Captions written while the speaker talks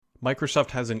Microsoft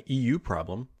has an EU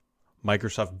problem,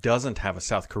 Microsoft doesn't have a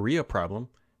South Korea problem,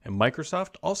 and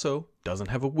Microsoft also doesn't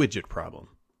have a widget problem.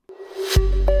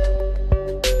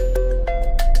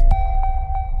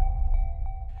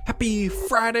 Happy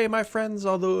Friday, my friends,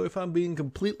 although if I'm being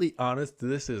completely honest,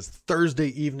 this is Thursday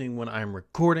evening when I'm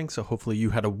recording, so hopefully you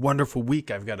had a wonderful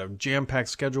week. I've got a jam-packed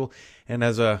schedule, and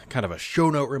as a kind of a show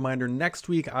note reminder, next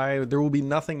week, there will be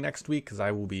nothing next week because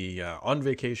I will be on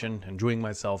vacation, enjoying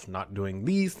myself, not doing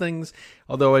these things,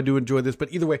 although I do enjoy this,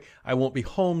 but either way, I won't be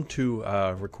home to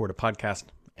record a podcast.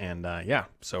 And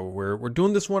so we're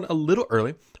doing this one a little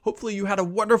early. Hopefully you had a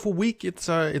wonderful week. It's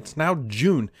now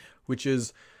June, which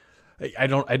is... I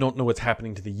don't know what's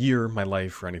happening to the year, my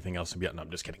life, or anything else yet. No, I'm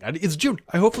just kidding. It's June.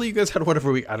 Hopefully you guys had a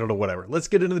wonderful week. I don't know, whatever. Let's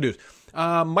get into the news.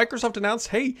 Microsoft announced,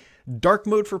 hey, dark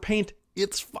mode for Paint.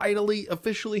 It's finally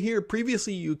officially here.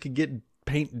 Previously, you could get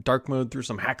Paint dark mode through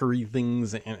some hackery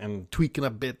things and tweaking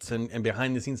up bits and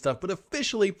behind the scenes stuff. But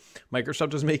officially,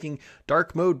 Microsoft is making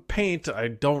dark mode Paint. I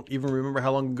don't even remember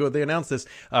how long ago they announced this.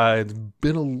 It's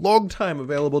been a long time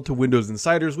available to Windows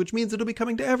Insiders, which means it'll be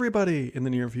coming to everybody in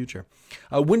the near future.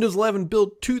 Windows 11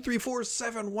 build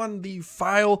 23471, the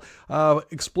file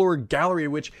Explorer gallery,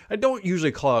 which I don't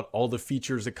usually call out all the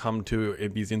features that come to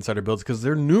these insider builds because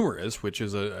they're numerous, which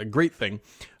is a great thing.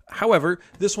 However,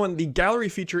 this one, the gallery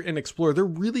feature in Explorer, they're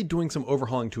really doing some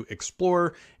overhauling to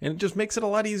Explorer, and it just makes it a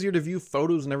lot easier to view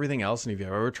photos and everything else. And if you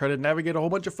ever try to navigate a whole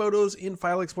bunch of photos in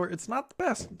File Explorer, it's not the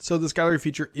best. So this gallery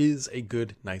feature is a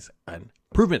good, nice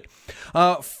improvement.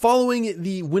 Following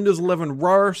the Windows 11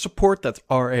 RAR support, that's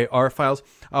RAR files,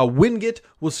 WinGit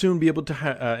will soon be able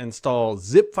to install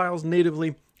zip files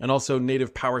natively, and also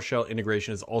native PowerShell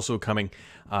integration is also coming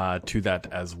to that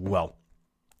as well.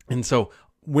 And so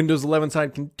Windows 11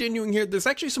 side continuing here. There's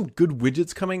actually some good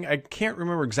widgets coming. I can't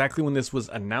remember exactly when this was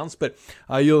announced, but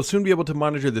you'll soon be able to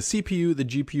monitor the CPU, the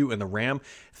GPU, and the RAM.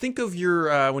 Think of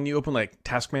your, when you open like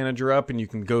Task Manager up and you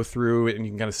can go through it and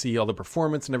you can kind of see all the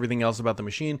performance and everything else about the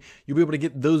machine. You'll be able to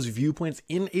get those viewpoints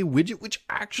in a widget, which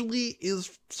actually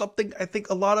is something I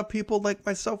think a lot of people like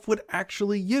myself would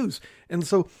actually use. And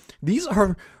so these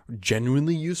are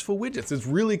genuinely useful widgets. It's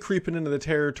really creeping into the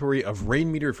territory of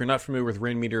Rainmeter. If you're not familiar with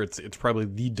Rainmeter, it's probably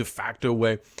the de facto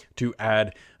way to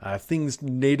add things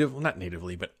not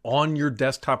natively, but on your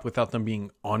desktop without them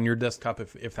being on your desktop,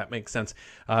 if that makes sense.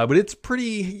 But it's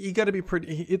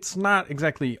it's not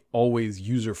exactly always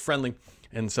user friendly.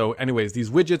 And so anyways, these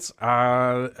widgets,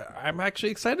 I'm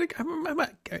actually excited.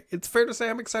 It's fair to say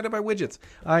I'm excited by widgets.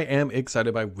 I am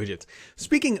excited by widgets.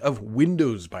 Speaking of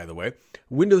Windows, by the way,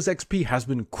 Windows XP has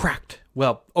been cracked.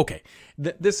 Well, okay,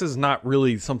 this is not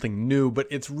really something new, but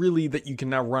it's really that you can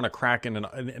now run a crack in an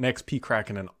XP crack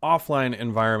in an offline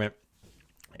environment.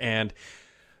 And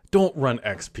don't run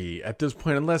XP at this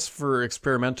point, unless for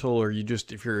experimental, or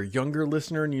if you're a younger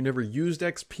listener and you never used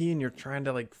XP and you're trying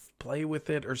to like play with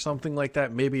it or something like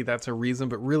that, maybe that's a reason.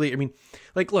 But really, I mean,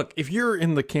 like, look, if you're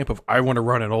in the camp of, I want to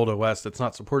run an old OS that's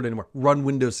not supported anymore, run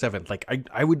Windows 7. Like,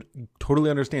 I would totally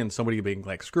understand somebody being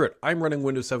like, screw it, I'm running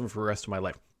Windows 7 for the rest of my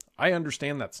life. I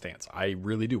understand that stance. I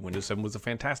really do. Windows 7 was a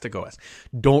fantastic OS.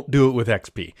 Don't do it with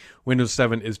XP. Windows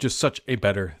 7 is just such a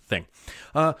better thing.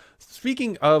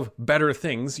 Speaking of better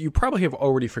things, you probably have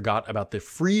already forgot about the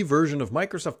free version of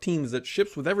Microsoft Teams that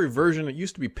ships with every version. It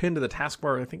used to be pinned to the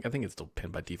taskbar. I think it's still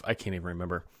pinned by default. I can't even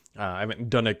remember. I haven't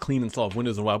done a clean install of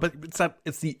Windows in a while, but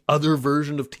it's the other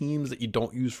version of Teams that you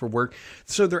don't use for work.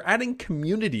 So they're adding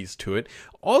communities to it.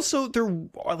 Also, they're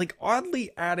like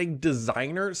oddly adding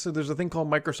Designer. So there's a thing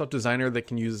called Microsoft Designer that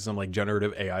can use some like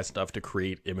generative AI stuff to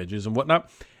create images and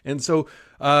whatnot. And so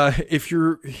if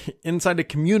you're inside a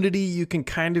community, you can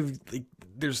kind of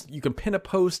you can pin a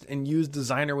post and use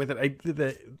Designer with it.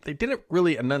 They didn't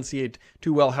really enunciate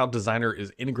too well how Designer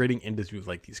is integrating into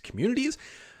like these communities.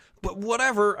 But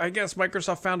whatever, I guess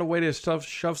Microsoft found a way to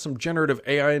shove some generative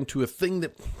AI into a thing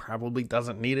that probably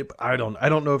doesn't need it. But I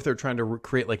don't know if they're trying to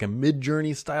create like a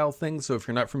Midjourney style thing. So if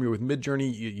you're not familiar with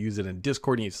Midjourney, you use it in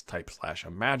Discord and you type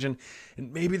 /imagine.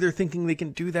 And maybe they're thinking they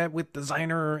can do that with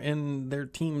Designer in their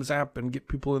Teams app and get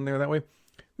people in there that way.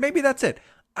 Maybe that's it.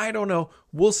 I don't know.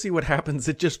 We'll see what happens.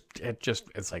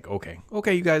 It's like, okay,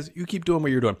 you guys, you keep doing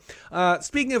what you're doing.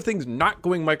 Speaking of things not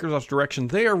going Microsoft's direction,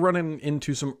 they are running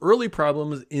into some early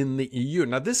problems in the EU.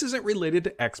 Now, this isn't related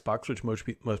to Xbox, which most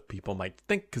people might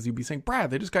think, because you'd be saying,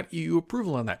 Brad, they just got EU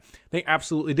approval on that. They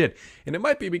absolutely did. And it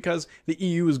might be because the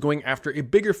EU is going after a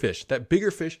bigger fish. That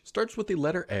bigger fish starts with the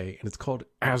letter A, and it's called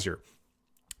Azure.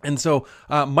 And so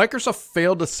Microsoft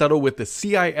failed to settle with the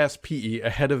CISPE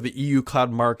ahead of the EU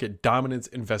cloud market dominance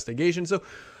investigation. So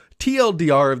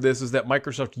TLDR of this is that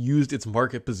Microsoft used its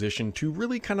market position to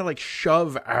really kind of like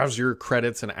shove Azure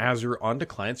credits and Azure onto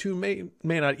clients who may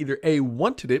not either A,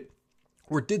 wanted it,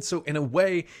 or did so in a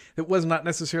way that was not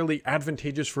necessarily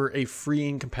advantageous for a free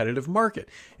and competitive market.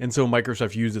 And so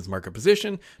Microsoft used its market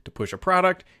position to push a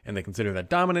product, and they consider that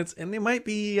dominance, and they might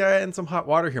be in some hot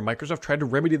water here. Microsoft tried to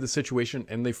remedy the situation,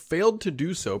 and they failed to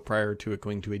do so prior to it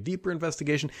going to a deeper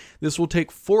investigation. This will take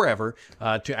forever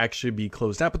to actually be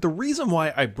closed out. But the reason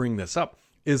why I bring this up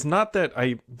is not that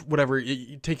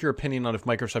you take your opinion on if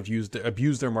Microsoft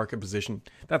abused their market position.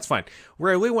 That's fine.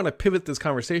 Where I really want to pivot this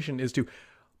conversation is to,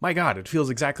 my God, it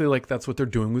feels exactly like that's what they're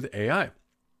doing with AI.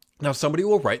 Now, somebody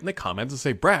will write in the comments and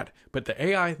say, Brad, but the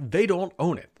AI, they don't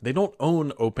own it. They don't own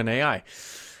OpenAI.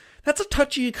 That's a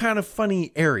touchy kind of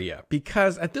funny area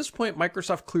because at this point,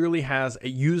 Microsoft clearly has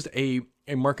used a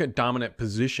market dominant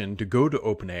position to go to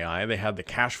OpenAI. They had the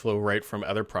cash flow right from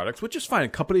other products, which is fine.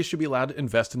 Companies should be allowed to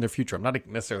invest in their future. I'm not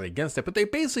necessarily against it, but they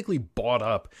basically bought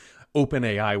up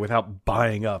OpenAI without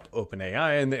buying up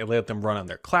OpenAI, and they let them run on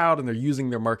their cloud, and they're using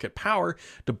their market power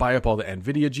to buy up all the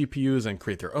NVIDIA GPUs and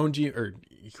create their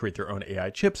own AI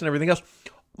chips and everything else.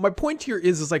 My point here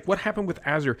is like what happened with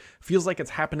Azure feels like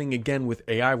it's happening again with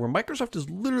AI, where Microsoft is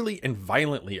literally and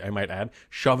violently, I might add,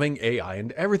 shoving AI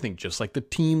into everything, just like the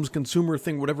Teams consumer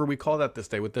thing, whatever we call that this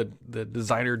day with the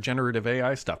designer generative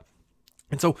AI stuff.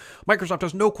 And so Microsoft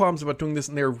has no qualms about doing this,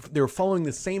 and they're following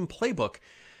the same playbook.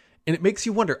 And it makes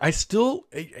you wonder. It's going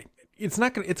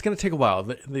to take a while.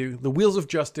 The wheels of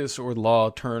justice or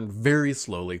law turn very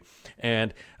slowly.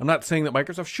 And I'm not saying that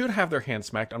Microsoft should have their hands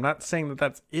smacked. I'm not saying that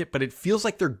that's it, but it feels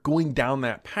like they're going down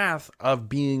that path of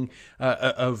being,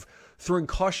 of throwing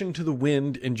caution to the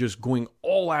wind and just going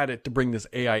all at it to bring this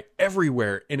AI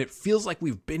everywhere. And it feels like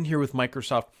we've been here with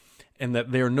Microsoft and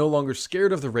that they are no longer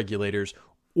scared of the regulators,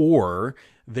 or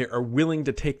they are willing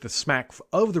to take the smack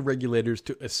of the regulators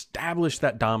to establish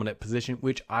that dominant position,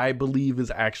 which I believe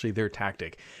is actually their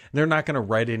tactic. They're not going to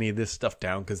write any of this stuff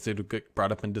down because it'll get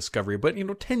brought up in discovery. But,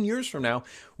 10 years from now,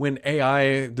 when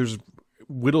AI, there's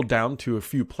whittled down to a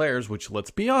few players, which,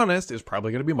 let's be honest, is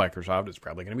probably going to be Microsoft. It's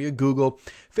probably going to be a Google.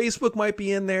 Facebook might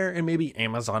be in there, and maybe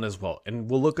Amazon as well.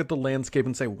 And we'll look at the landscape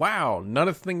and say, wow,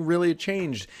 nothing really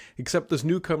changed except this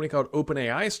new company called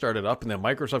OpenAI started up, and then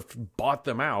Microsoft bought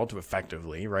them out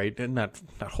effectively, right? And not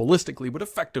holistically, but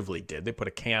effectively did. They put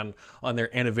a can on their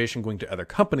innovation going to other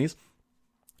companies.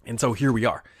 And so here we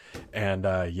are. And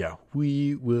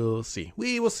we will see.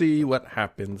 We will see what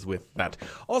happens with that.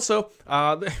 Also,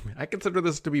 I consider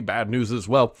this to be bad news as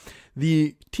well.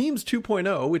 The Teams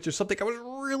 2.0, which is something I was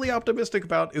really optimistic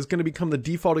about, is going to become the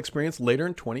default experience later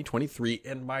in 2023.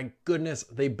 And my goodness,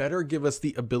 they better give us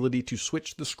the ability to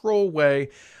switch the scroll way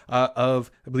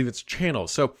of, I believe it's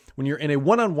channels. So when you're in a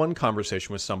one-on-one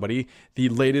conversation with somebody, the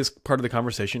latest part of the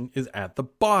conversation is at the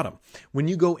bottom. When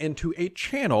you go into a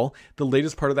channel, the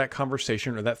latest part of that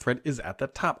conversation or that thread is at the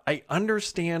top. I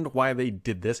understand why they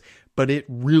did this, but it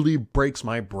really breaks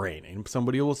my brain. And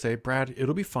somebody will say, Brad,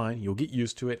 it'll be fine. You'll get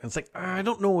used to it. And it's like, I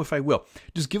don't know if I will.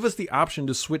 Just give us the option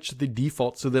to switch the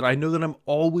default so that I know that I'm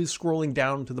always scrolling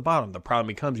down to the bottom. The problem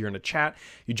becomes you're in a chat,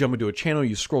 you jump into a channel,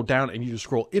 you scroll down, and you just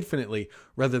scroll infinitely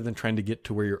rather than trying to get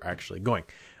to where you're actually going.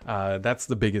 That's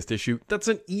the biggest issue. That's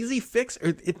an easy fix.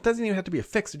 It doesn't even have to be a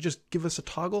fix. Just give us a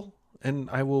toggle and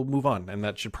I will move on. And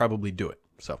that should probably do it.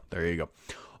 So there you go.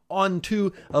 On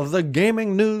to the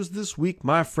gaming news this week,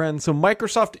 my friends. So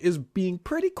Microsoft is being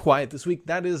pretty quiet this week.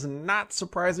 That is not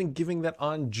surprising, given that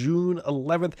on June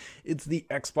 11th, it's the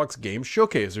Xbox Game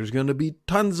Showcase. There's going to be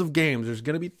tons of games. There's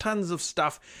going to be tons of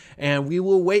stuff. And we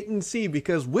will wait and see,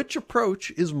 because which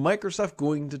approach is Microsoft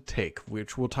going to take,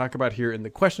 which we'll talk about here in the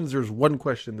questions. There's one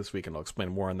question this week, and I'll explain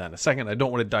more on that in a second. I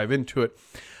don't want to dive into it.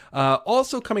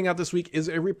 Also coming out this week is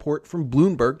a report from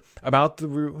Bloomberg about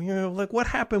what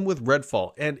happened with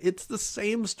Redfall. And it's the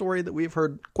same story that we've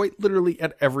heard quite literally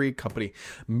at every company.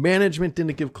 Management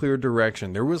didn't give clear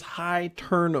direction. There was high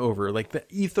turnover. Like, the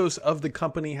ethos of the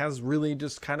company has really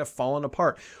just kind of fallen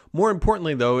apart. More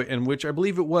importantly, though, in which I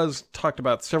believe it was talked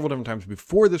about several different times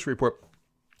before this report,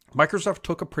 Microsoft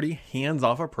took a pretty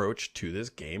hands-off approach to this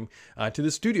game, to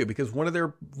the studio, because one of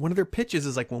their pitches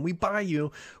is like, when we buy you,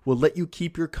 we'll let you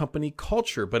keep your company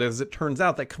culture. But as it turns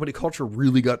out, that company culture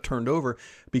really got turned over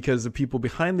because the people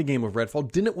behind the game of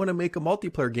Redfall didn't want to make a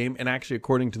multiplayer game. And actually,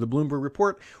 according to the Bloomberg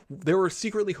report, they were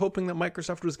secretly hoping that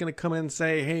Microsoft was going to come in and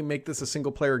say, hey, make this a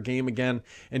single-player game again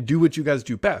and do what you guys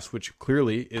do best, which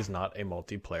clearly is not a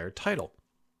multiplayer title.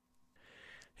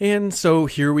 And so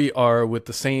here we are with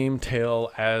the same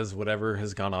tale as whatever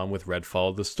has gone on with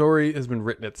Redfall. The story has been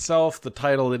written itself. The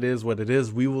title, it is what it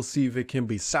is. We will see if it can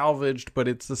be salvaged, but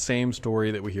it's the same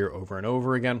story that we hear over and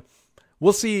over again.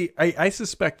 We'll see. I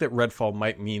suspect that Redfall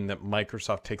might mean that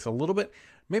Microsoft takes a little bit,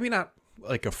 maybe not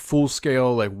like a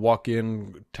full-scale, like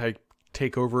walk-in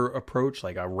takeover approach,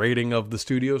 like a rating of the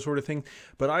studio sort of thing.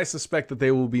 But I suspect that they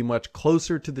will be much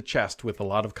closer to the chest with a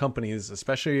lot of companies,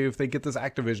 especially if they get this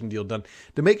Activision deal done,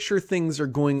 to make sure things are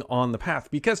going on the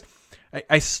path. Because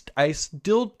I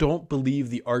still don't believe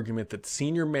the argument that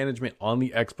senior management on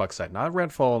the Xbox side, not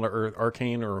Redfall or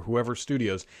Arcane or whoever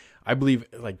studios, I believe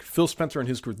like Phil Spencer and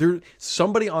his crew,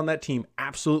 somebody on that team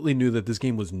absolutely knew that this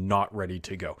game was not ready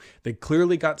to go. They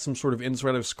clearly got some sort of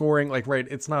insider scoring. Like, right,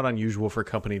 it's not unusual for a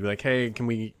company to be like, hey, can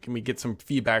we get some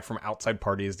feedback from outside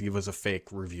parties to give us a fake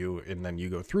review, and then you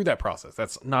go through that process.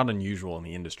 That's not unusual in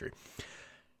the industry.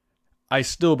 I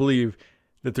still believe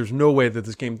that there's no way that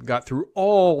this game got through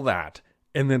all that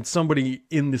and then somebody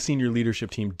in the senior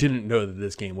leadership team didn't know that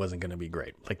this game wasn't going to be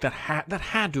great. Like that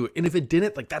had to. And if it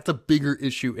didn't, like that's a bigger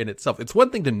issue in itself. It's one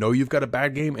thing to know you've got a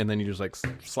bad game and then you just like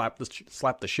slap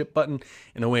the ship button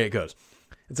and away it goes.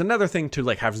 It's another thing to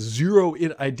like have zero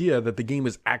idea that the game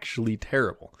is actually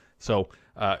terrible. So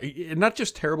not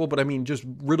just terrible, but I mean just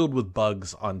riddled with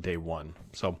bugs on day one.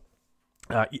 So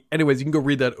anyways, you can go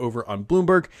read that over on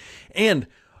Bloomberg. And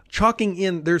chalking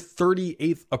in their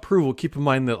 38th approval. Keep in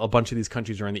mind that a bunch of these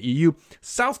countries are in the EU.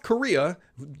 South Korea's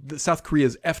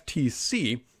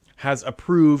FTC has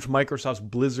approved Microsoft's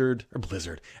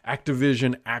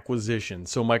Activision acquisition.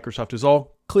 So Microsoft is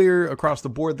all clear across the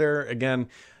board there. Again,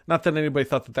 not that anybody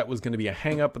thought that was going to be a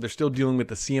hang-up, but they're still dealing with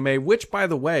the CMA, which, by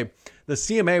the way, the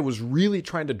CMA was really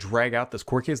trying to drag out this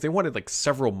court case. They wanted like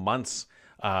several months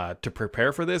to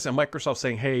prepare for this, and Microsoft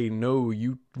saying, hey, no,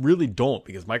 you really don't,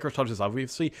 because Microsoft is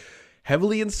obviously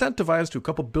heavily incentivized to a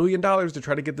couple $2 billion to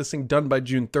try to get this thing done by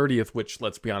June 30th, which,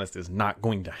 let's be honest, is not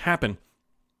going to happen.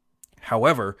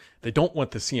 However, they don't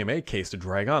want the CMA case to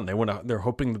drag on. They're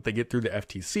hoping that they get through the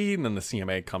FTC, and then the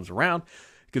CMA comes around,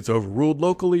 gets overruled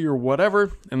locally or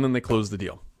whatever, and then they close the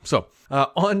deal. So,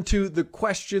 on to the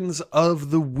questions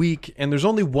of the week. And there's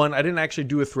only one. I didn't actually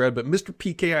do a thread, but Mr.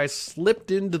 PKI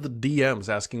slipped into the DMs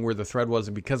asking where the thread was.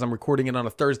 And because I'm recording it on a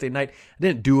Thursday night, I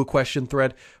didn't do a question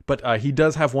thread. But he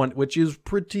does have one, which is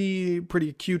pretty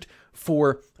cute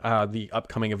for the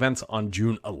upcoming events on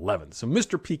June 11th. So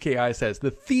Mr. PKI says, the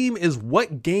theme is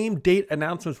what game date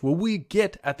announcements will we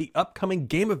get at the upcoming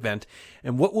game event,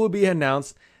 and what will be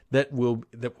announced that will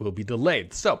be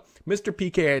delayed. So, Mr.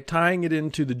 PK tying it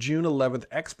into the June 11th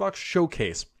Xbox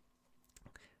Showcase.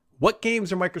 What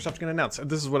games are Microsoft going to announce?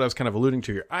 This is what I was kind of alluding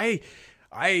to here. I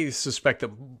suspect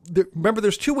that, remember,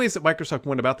 there's two ways that Microsoft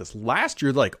went about this. Last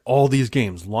year, like all these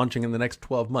games launching in the next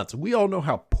 12 months. We all know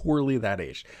how poorly that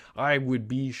aged. I would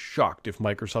be shocked if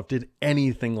Microsoft did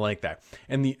anything like that.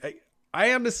 And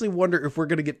I honestly wonder if we're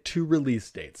going to get two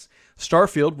release dates.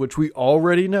 Starfield, which we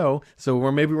already know,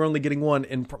 so maybe we're only getting one,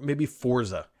 and maybe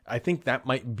Forza. I think that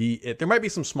might be it. There might be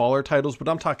some smaller titles, but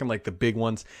I'm talking like the big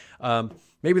ones.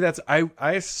 Maybe that's,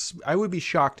 I would be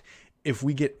shocked if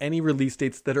we get any release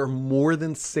dates that are more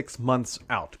than 6 months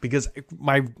out, because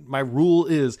my rule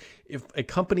is if a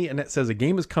company and it says a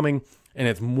game is coming and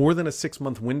it's more than a 6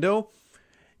 month window,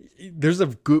 there's a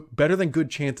better than good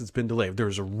chance it's been delayed.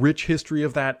 There's a rich history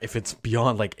of that. If it's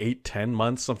beyond like 8-10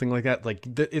 months, something like that, like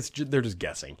they're just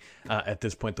guessing at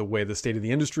this point, the way the state of the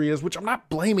industry is, which I'm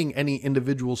not blaming any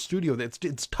individual studio.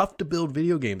 It's tough to build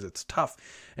video games. It's tough.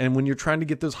 And when you're trying to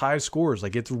get those high scores,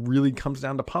 like it really comes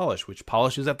down to polish, which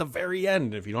polish is at the very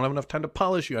end. If you don't have enough time to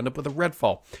polish, you end up with a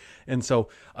Redfall. And so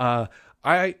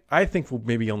I think we'll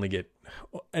maybe only get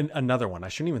another one. I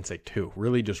shouldn't even say two,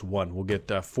 really just one. We'll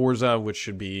get Forza, which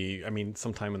should be,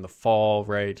 sometime in the fall,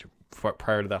 right?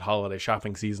 Prior to that holiday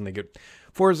shopping season, they get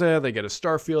Forza, they get a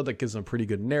Starfield that gives them a pretty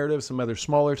good narrative, some other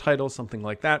smaller titles, something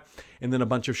like that. And then a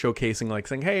bunch of showcasing, like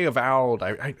saying, hey, Avowed,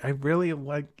 I really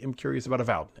am curious about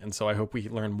Avowed. And so I hope we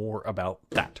learn more about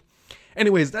that.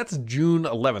 Anyways, that's June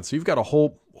 11th. So you've got a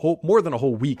whole more than a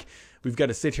whole week. We've got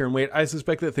to sit here and wait. I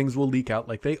suspect that things will leak out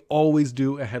like they always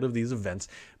do ahead of these events.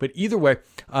 But either way,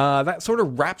 that sort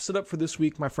of wraps it up for this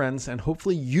week, my friends. And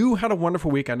hopefully you had a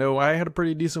wonderful week. I know I had a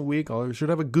pretty decent week. I should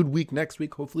have a good week next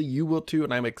week. Hopefully you will too.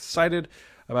 And I'm excited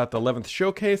about the 11th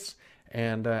showcase.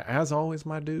 And as always,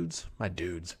 my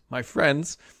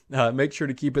friends, make sure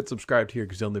to keep it subscribed here,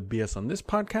 because the only BS on this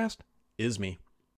podcast is me.